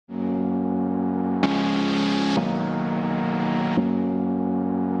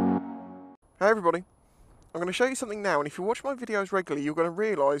Hey everybody, I'm going to show you something now, and if you watch my videos regularly, you're going to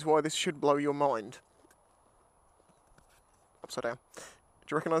realise why this should blow your mind. Upside down. Do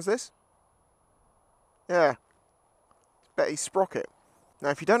you recognise this? Yeah. Betty's sprocket. Now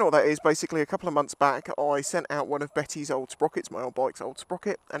if you don't know what that is, basically a couple of months back I sent out one of Betty's old sprockets, my old bike's old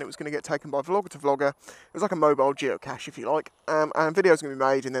sprocket, and it was going to get taken by vlogger to vlogger. It was like a mobile geocache, if you like, and videos going to be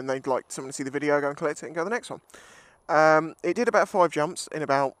made, and then they'd like someone to see the video, go and collect it and go to the next one. It did about 5 jumps in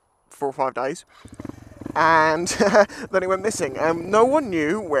about 4 or 5 days, and then it went missing. No one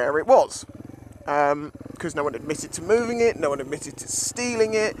knew where it was, because no one admitted to moving it, no one admitted to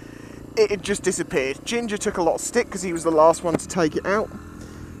stealing it. It had just disappeared. Ginger took a lot of stick because he was the last one to take it out.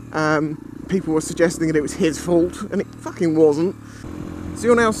 People were suggesting that it was his fault, and it fucking wasn't. So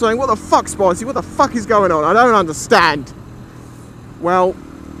you're now saying, what the fuck, Spicy, what the fuck is going on? I don't understand. Well,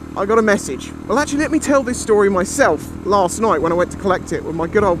 I got a message. Well, actually, let me tell this story myself last night when I went to collect it with my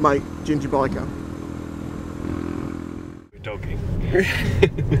good old mate, Ginger Biker. We're dogging.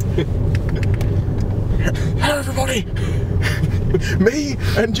 Hello, everybody. Me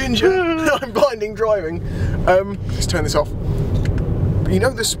and Ginger. I'm blinding driving. Let's turn this off. You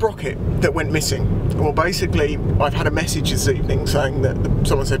know the sprocket that went missing? Well, basically, I've had a message this evening saying that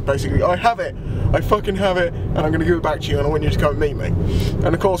someone said, basically, I have it. I fucking have it, and I'm going to give it back to you, and I want you to come and meet me.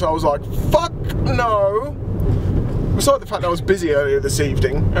 And of course, I was like, fuck no. Besides the fact that I was busy earlier this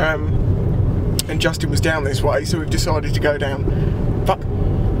evening, and Justin was down this way, so we've decided to go down. Fuck.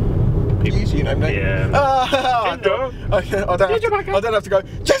 You know me. Yeah. I don't have to go.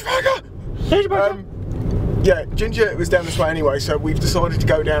 Ginger Biker! Ginger Biker! Yeah, Ginger was down this way anyway, so we've decided to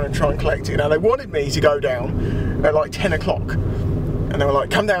go down and try and collect it. Now, they wanted me to go down at like 10 o'clock. And they were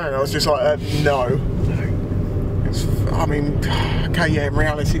like, come down. And I was just like, no. I mean, okay, yeah, in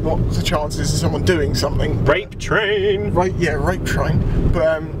reality, what's the chances of someone doing something? Rape train! Right, yeah, rape train.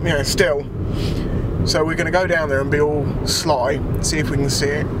 But, yeah, still. So we're going to go down there and be all sly, see if we can see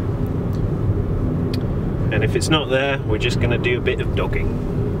it. And if it's not there, we're just going to do a bit of dogging.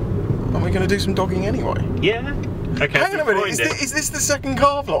 Aren't we going to do some dogging anyway? Yeah. Okay. Hang on a minute, is this the second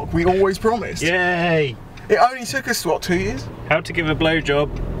car vlog we always promised? Yay! It only took us, what, 2 years? How to give a blowjob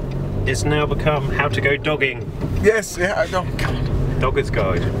is now become how to go dogging. Yes, yeah, oh god. Dogger's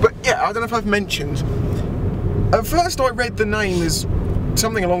Guide. But yeah, I don't know if I've mentioned. At first I read the name as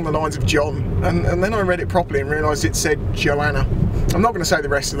something along the lines of John, and then I read it properly and realised it said Joanna. I'm not going to say the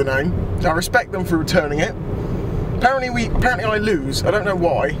rest of the name. I respect them for returning it. Apparently I lose. I don't know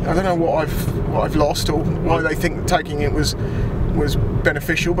why. I don't know what I've lost or why they think taking it was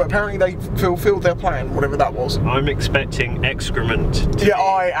beneficial, but apparently they fulfilled their plan, whatever that was. I'm expecting excrement. Yeah,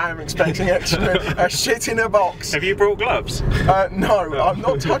 I am expecting excrement. A shit in a box. Have you brought gloves? No, I'm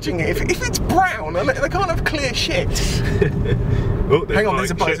not touching it. If it's brown, they can't have clear shit. Oh, hang on,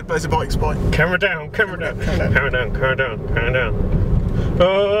 there's a bike spike. Camera down, camera down, camera down, camera down, camera down.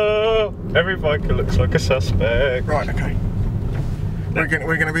 Oh, every biker looks like a suspect. Right, okay.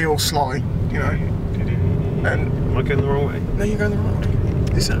 We're gonna be all sly, you know. And am I going the wrong way? No, you're going the wrong way.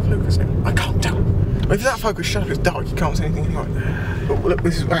 Is that focus now? I can't tell. If that focus shut up, it's dark. You can't see anything anyway. But look,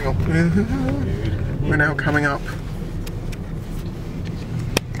 this is. Hang on. We're now coming up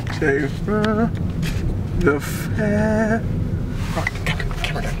to the fair. Right,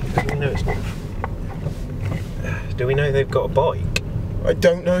 camera down. No, it's not. Do we know they've got a bike? I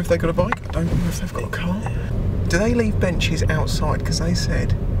don't know if they've got a bike. I don't know if they've got a car. Do they leave benches outside? Because they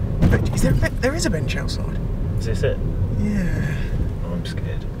said... There is a bench outside. Is this it? Yeah. Oh, I'm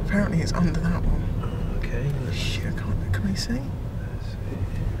scared. Apparently it's under that one. Oh, okay. Shit, I can't... Can we see?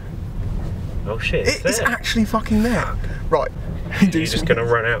 Oh shit, it's actually fucking there. Fuck. Right. You're just going to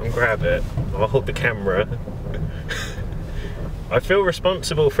run out and grab it. I'll hold the camera. I feel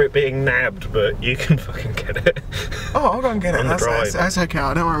responsible for it being nabbed, but you can fucking get it. Oh, I'll go and get it. That's okay.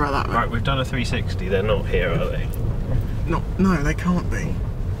 I don't worry about that. Right, we've done a 360. They're not here, are they? No, they can't be.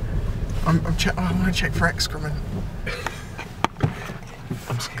 I want to check for excrement.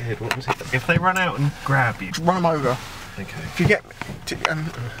 I'm scared. What was it? If they run out and grab you, run them over. Okay. If you get,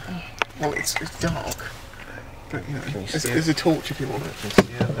 well, it's dark, but you know, there's a torch if you want it. Can you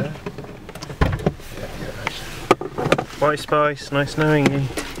see out there? Bye, Spice. Nice knowing you.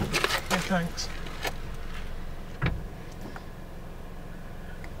 Yeah, thanks.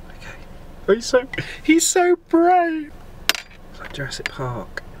 Okay. Oh, he's so brave. It's like Jurassic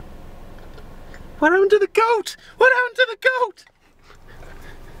Park. What happened to the goat? What happened to the goat?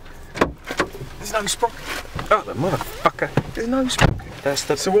 There's no sprocket. Oh, the motherfucker. There's no sprocket. That's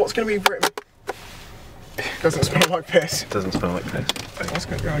the. So what's going to be written? Doesn't smell like piss. Doesn't smell like piss. That's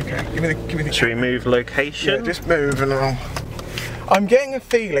good. Okay. Give me the. Should we move location? Yeah, just move and I'll. I'm getting a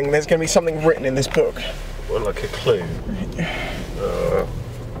feeling there's going to be something written in this book. Well, like a clue.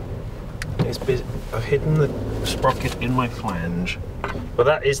 It's busy. I've hidden the sprocket in my flange. Well,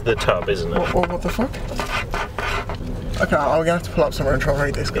 that is the tub, isn't it? What the fuck? Okay, I'm going to have to pull up somewhere and try and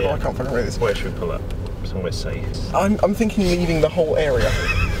read this, because I can't fucking read this. Where should we pull up? Somewhere safe. I'm thinking leaving the whole area.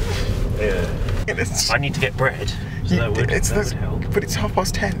 Yeah. I need to get bread, so that would help. But it's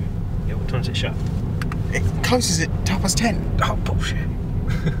 10:30. Yeah, what time's it shut? It closes at 10:30. Oh, bullshit.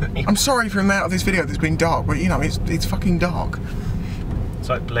 I'm sorry for the amount of this video that's been dark, but you know, it's fucking dark. It's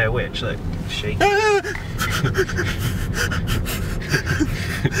like Blair Witch, like, shake.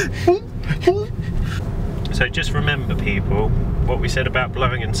 So just remember, people, what we said about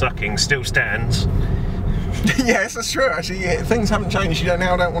blowing and sucking still stands. Yes, that's true, actually. Yeah, things haven't changed. You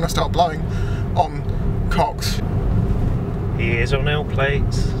now don't want to start blowing on cocks. He is on L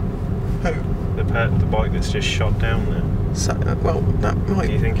plates. Who? The bike that's just shot down there. So, well, that might...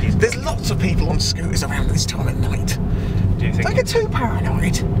 Do you think he's... There's lots of people on scooters around at this time at night. Do you think... Don't get too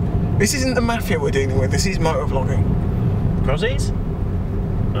paranoid. This isn't the mafia we're dealing with, this is motovlogging. Prozzies?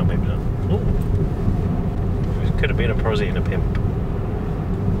 Oh, maybe not. Ooh. It could have been a prozzie and a pimp.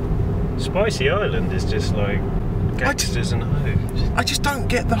 Spicy Island is just like gangsters and hoes. I just don't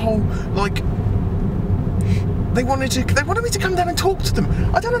get the whole, like... They wanted me to come down and talk to them.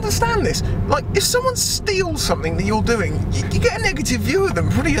 I don't understand this. Like, if someone steals something that you're doing, you get a negative view of them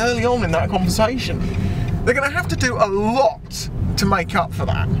pretty early on in that conversation. They're going to have to do a lot to make up for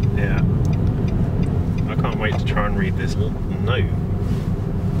that. Yeah. I can't wait to try and read this note.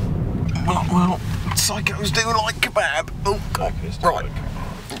 Well, psychos do like kebab. Oh, God. Right.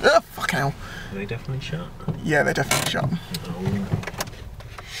 Oh, fuck hell. Are they definitely shut? Yeah, they're definitely shut. Oh.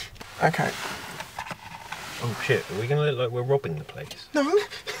 Okay. Oh shit, are we going to look like we're robbing the place? No.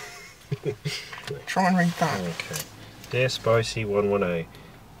 Try and read that. Okay. Dear Spicy 110,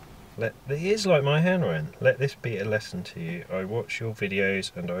 here's like my handwriting. Let this be a lesson to you. I watch your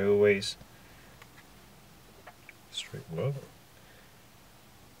videos and I always... What?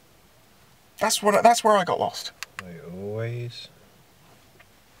 That's where I got lost. I always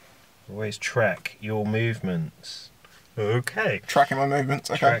track your movements. Okay. Tracking my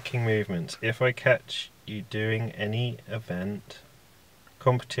movements, okay. Tracking movements. If I catch you doing any event,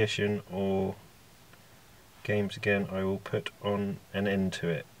 competition or games again, I will put on an end to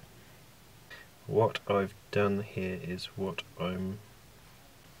it. What I've done here is what I'm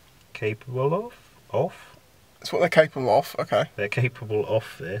capable of. That's what they're capable of, okay. They're capable of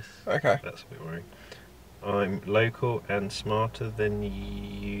this. Okay. That's a bit worrying. I'm local and smarter than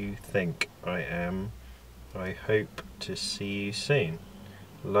you think I am. I hope to see you soon.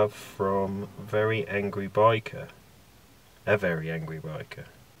 Love from very angry biker. A very angry biker.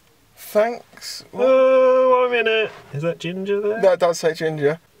 Thanks. Oh, I'm in it. Is that ginger there? That does say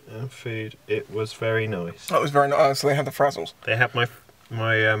ginger. And food. It was very nice. That was very nice. So they had the frazzles. They had my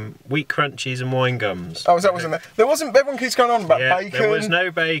wheat crunchies and wine gums. Oh, that wasn't there. There wasn't. Everyone keeps going on about bacon. There was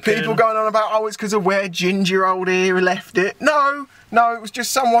no bacon. People going on about, oh, it's because of where ginger old here left it. No, it was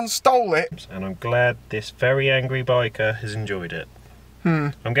just someone stole it. And I'm glad this very angry biker has enjoyed it.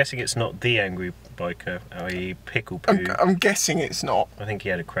 I'm guessing it's not the angry biker, i.e. Pickle Poo. I'm guessing it's not. I think he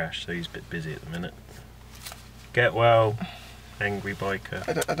had a crash, so he's a bit busy at the minute. Get well, angry biker.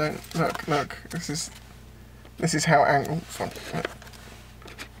 I don't. Look. This is how angry.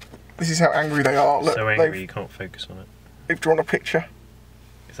 This is how angry they are. Look, so angry you can't focus on it. They've drawn a picture.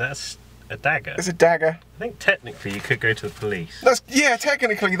 Is that a dagger? It's a dagger. I think technically you could go to the police. Yeah,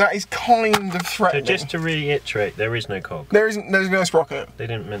 technically that is kind of threatening. So just to reiterate, there is no cog. There's no sprocket. They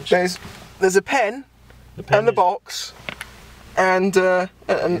didn't mention. There's a pen, and the box, and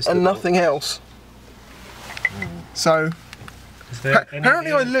nothing else. So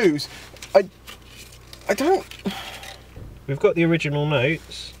apparently I lose. I don't. We've got the original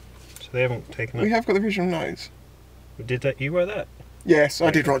notes, so they haven't taken up. We have got the original notes. Did that? You wrote that? Yes, I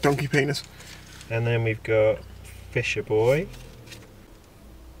did write donkey penis. And then we've got Fisher Boy.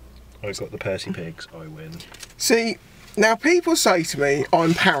 I've got the Percy Pigs. I win. See, now people say to me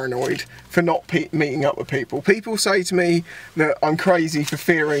I'm paranoid for not meeting up with people. People say to me that I'm crazy for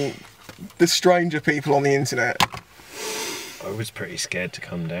fearing the stranger people on the internet. I was pretty scared to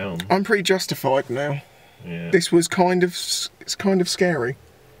come down. I'm pretty justified now. Yeah. This was it's kind of scary.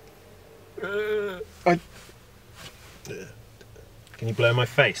 Can you blow my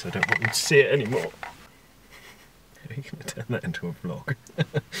face? I don't want you to see it anymore. Are you going to turn that into a vlog?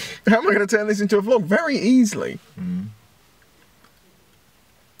 How am I going to turn this into a vlog? Very easily.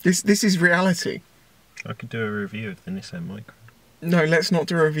 This is reality. I could do a review of the Nissan Micra. No, let's not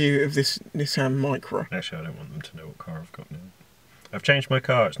do a review of this Nissan Micra. Actually, I don't want them to know what car I've got now. I've changed my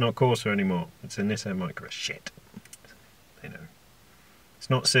car. It's not Corsa anymore. It's a Nissan Micra. Shit. They know. It's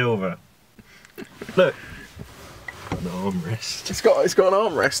not silver. Look. Got an armrest. It's got an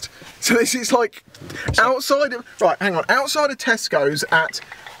armrest. So this is like outside of, right, hang on, outside of Tesco's at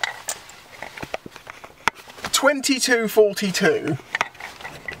 22.42,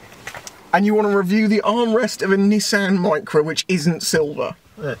 and you want to review the armrest of a Nissan Micra which isn't silver.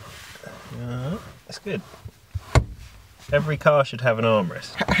 Look. That's good. Every car should have an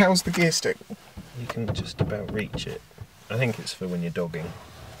armrest. How's the gear stick? You can just about reach it. I think it's for when you're dogging.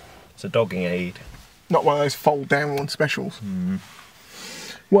 It's a dogging aid. Not one of those fold down one specials.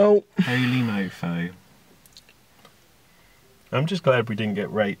 Well, Holy mofo. I'm just glad we didn't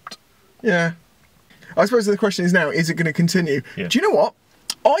get raped. yeah. I suppose the question is now, is it going to continue? Yeah. Do you know what?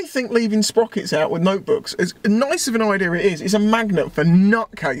 I think leaving sprockets out with notebooks, as nice of an idea it is a magnet for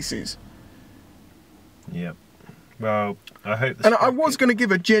nutcases. Yep. Well, I hope the And I was going to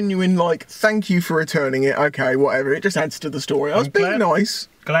give a genuine, like, thank you for returning it, okay, whatever, it just adds to the story. I was being nice.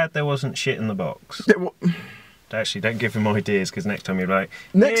 Glad there wasn't shit in the box. Actually, don't give him ideas, because next time you're like,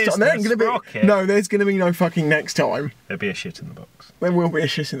 Next time, there ain't there's going to be... No, there's going to be no fucking next time. There'll be a shit in the box. There will be a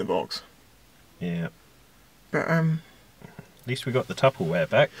shit in the box. Yeah. But, At least we got the Tupperware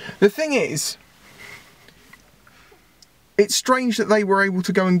back. the thing is, it's strange that they were able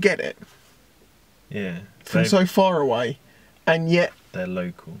to go and get it Yeah. from so far away, and yet They're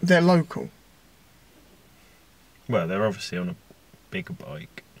local. they're local. Well, they're obviously on a bigger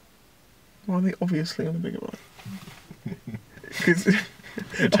bike. Why are they obviously on a bigger bike? 'Cause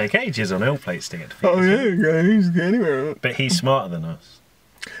It'll take ages on L plates to get to oh Petersfield. yeah, he's anywhere. But he's smarter than us.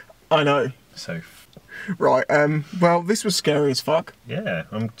 I know. So, Right. Well, this was scary as fuck. yeah,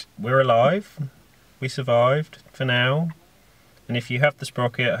 we're alive. We survived for now. And if you have the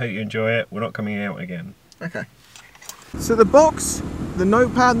sprocket, I hope you enjoy it. We're not coming out again. Okay. So the box, the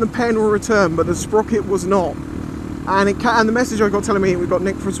notepad, and the pen were returned, but the sprocket was not. And and the message I got telling me we got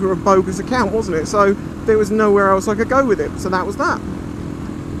nicked through a bogus account, wasn't it? So there was nowhere else I could go with it. So that was that.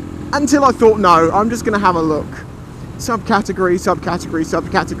 Until I thought, no, I'm just going to have a look. Subcategory, subcategory,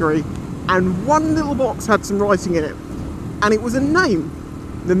 subcategory. And one little box had some writing in it. And it was a name.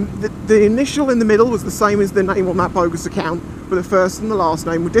 The initial in the middle was the same as the name on that bogus account, but the first and the last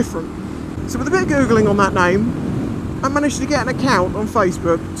name were different. So with a bit of Googling on that name, I managed to get an account on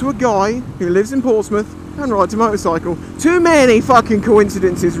Facebook to a guy who lives in Portsmouth and rides a motorcycle. Too many fucking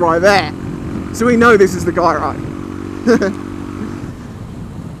coincidences right there. So we know this is the guy, right?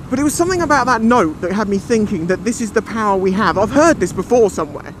 But it was something about that note that had me thinking that this is the power we have. I've heard this before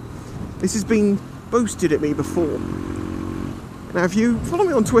somewhere. This has been boosted at me before. Now, if you follow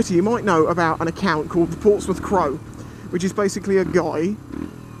me on Twitter, you might know about an account called the Portsmouth Crow, which is basically a guy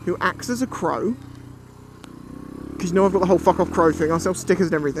who acts as a crow. Because you know I've got the whole fuck off crow thing, I sell stickers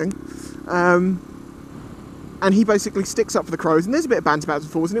and everything. And he basically sticks up for the crows, and there's a bit of banter backwards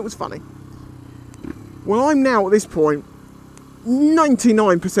and forwards, and it was funny. Well, I'm now at this point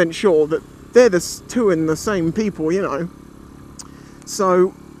 99% sure that they're the two and the same people, you know.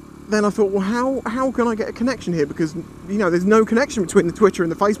 So then I thought, well, how can I get a connection here? Because, you know, there's no connection between the Twitter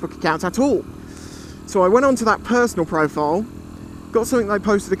and the Facebook accounts at all. So I went onto that personal profile, got something they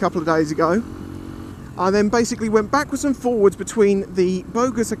posted a couple of days ago. I then basically went backwards and forwards between the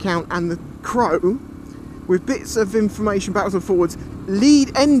bogus account and the crow, with bits of information backwards and forwards,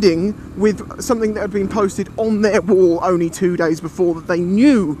 ending with something that had been posted on their wall only 2 days before, that they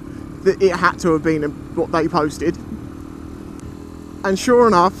knew that it had to have been what they posted. And sure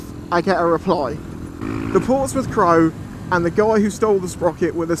enough, I get a reply. The Portsmouth Crow and the guy who stole the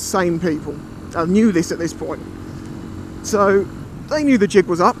sprocket were the same people. I knew this at this point. So they knew the jig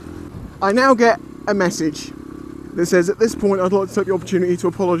was up. I now get a message that says, at this point I'd like to take the opportunity to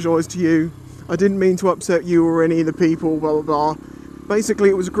apologise to you. I didn't mean to upset you or any of the people, blah blah blah. Basically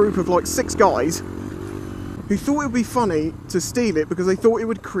it was a group of like 6 guys who thought it would be funny to steal it because they thought it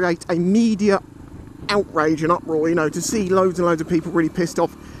would create a media outrage and uproar, you know, to see loads and loads of people really pissed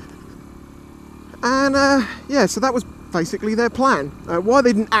off. And yeah, so that was basically their plan. Why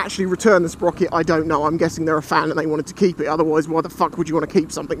they didn't actually return the sprocket, I don't know. I'm guessing they're a fan and they wanted to keep it. Otherwise, why the fuck would you want to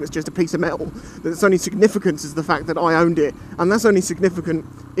keep something that's just a piece of metal? That's only significance is the fact that I owned it. And that's only significant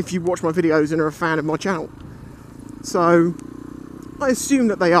if you watch my videos and are a fan of my channel. So I assume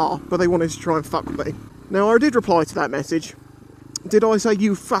that they are, but they wanted to try and fuck with me. Now, I did reply to that message. Did I say,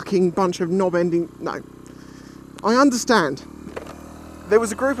 you fucking bunch of knob-ending... No. I understand. There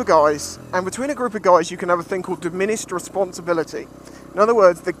was a group of guys, and between a group of guys you can have a thing called diminished responsibility. In other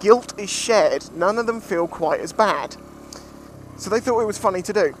words, the guilt is shared. None of them feel quite as bad. So they thought it was funny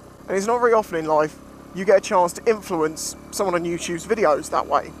to do. And it's not very often in life you get a chance to influence someone on YouTube's videos that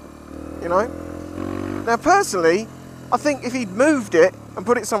way, you know? Now, personally, I think if he'd moved it and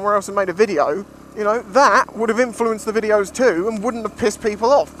put it somewhere else and made a video, you know, that would have influenced the videos too and wouldn't have pissed people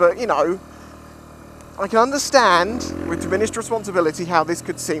off. But, you know, I can understand, with diminished responsibility, how this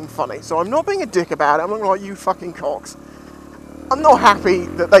could seem funny. So I'm not being a dick about it. I'm not like, you fucking cocks. I'm not happy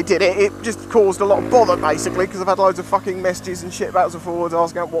that they did it. It just caused a lot of bother, basically, because I've had loads of fucking messages and shit backwards and forwards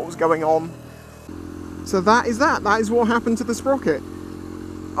asking what was going on. So that is that. That is what happened to the sprocket.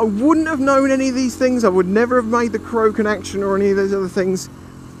 I wouldn't have known any of these things. I would never have made the crow connection or any of those other things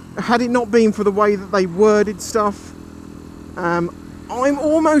had it not been for the way that they worded stuff. I'm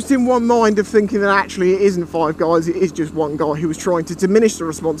almost in one mind of thinking that actually it isn't 5 guys, it is just one guy who was trying to diminish the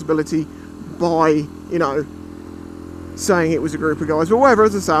responsibility by, you know, saying it was a group of guys. But whatever,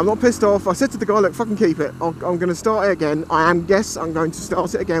 as I say, I'm not pissed off. I said to the guy, look, fucking keep it. I'm going to start it again. I'm going to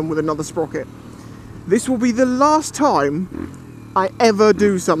start it again with another sprocket. This will be the last time I ever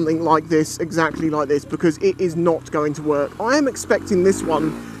do something like this, exactly like this, because it is not going to work. I am expecting this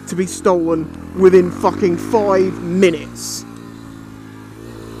one to be stolen within fucking 5 minutes.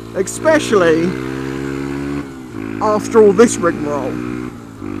 Especially after all this rigmarole.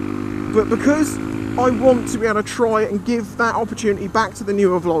 But because I want to be able to try and give that opportunity back to the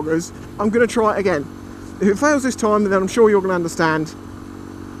newer vloggers, I'm going to try it again. If it fails this time, then I'm sure you're going to understand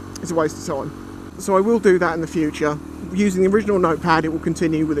it's a waste of time. So I will do that in the future. Using the original notepad, it will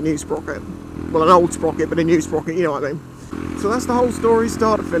continue with a new sprocket. Well, an old sprocket, but a new sprocket, you know what I mean. So that's the whole story,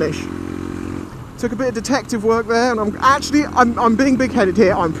 start to finish. Took a bit of detective work there, and I'm being big-headed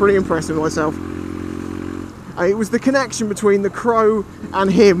here. I'm pretty impressed with myself. It was the connection between the crow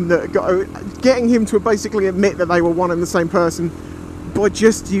and him that getting him to basically admit that they were one and the same person by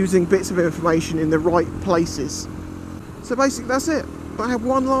just using bits of information in the right places. So basically, that's it. But I have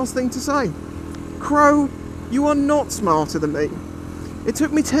one last thing to say. Crow, you are not smarter than me. It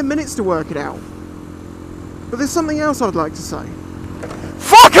took me 10 minutes to work it out. But there's something else I'd like to say.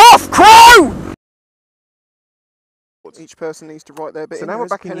 Fuck off, Crow! Each person needs to write their bit. So now we're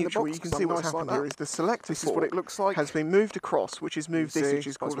back in neutral. You can see what's happened here is the selector. This is what it looks like. Has been moved across, which is moved this, which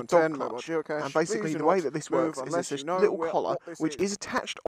is called a dog clutch. And basically the way that this works is there's this little collar which is attached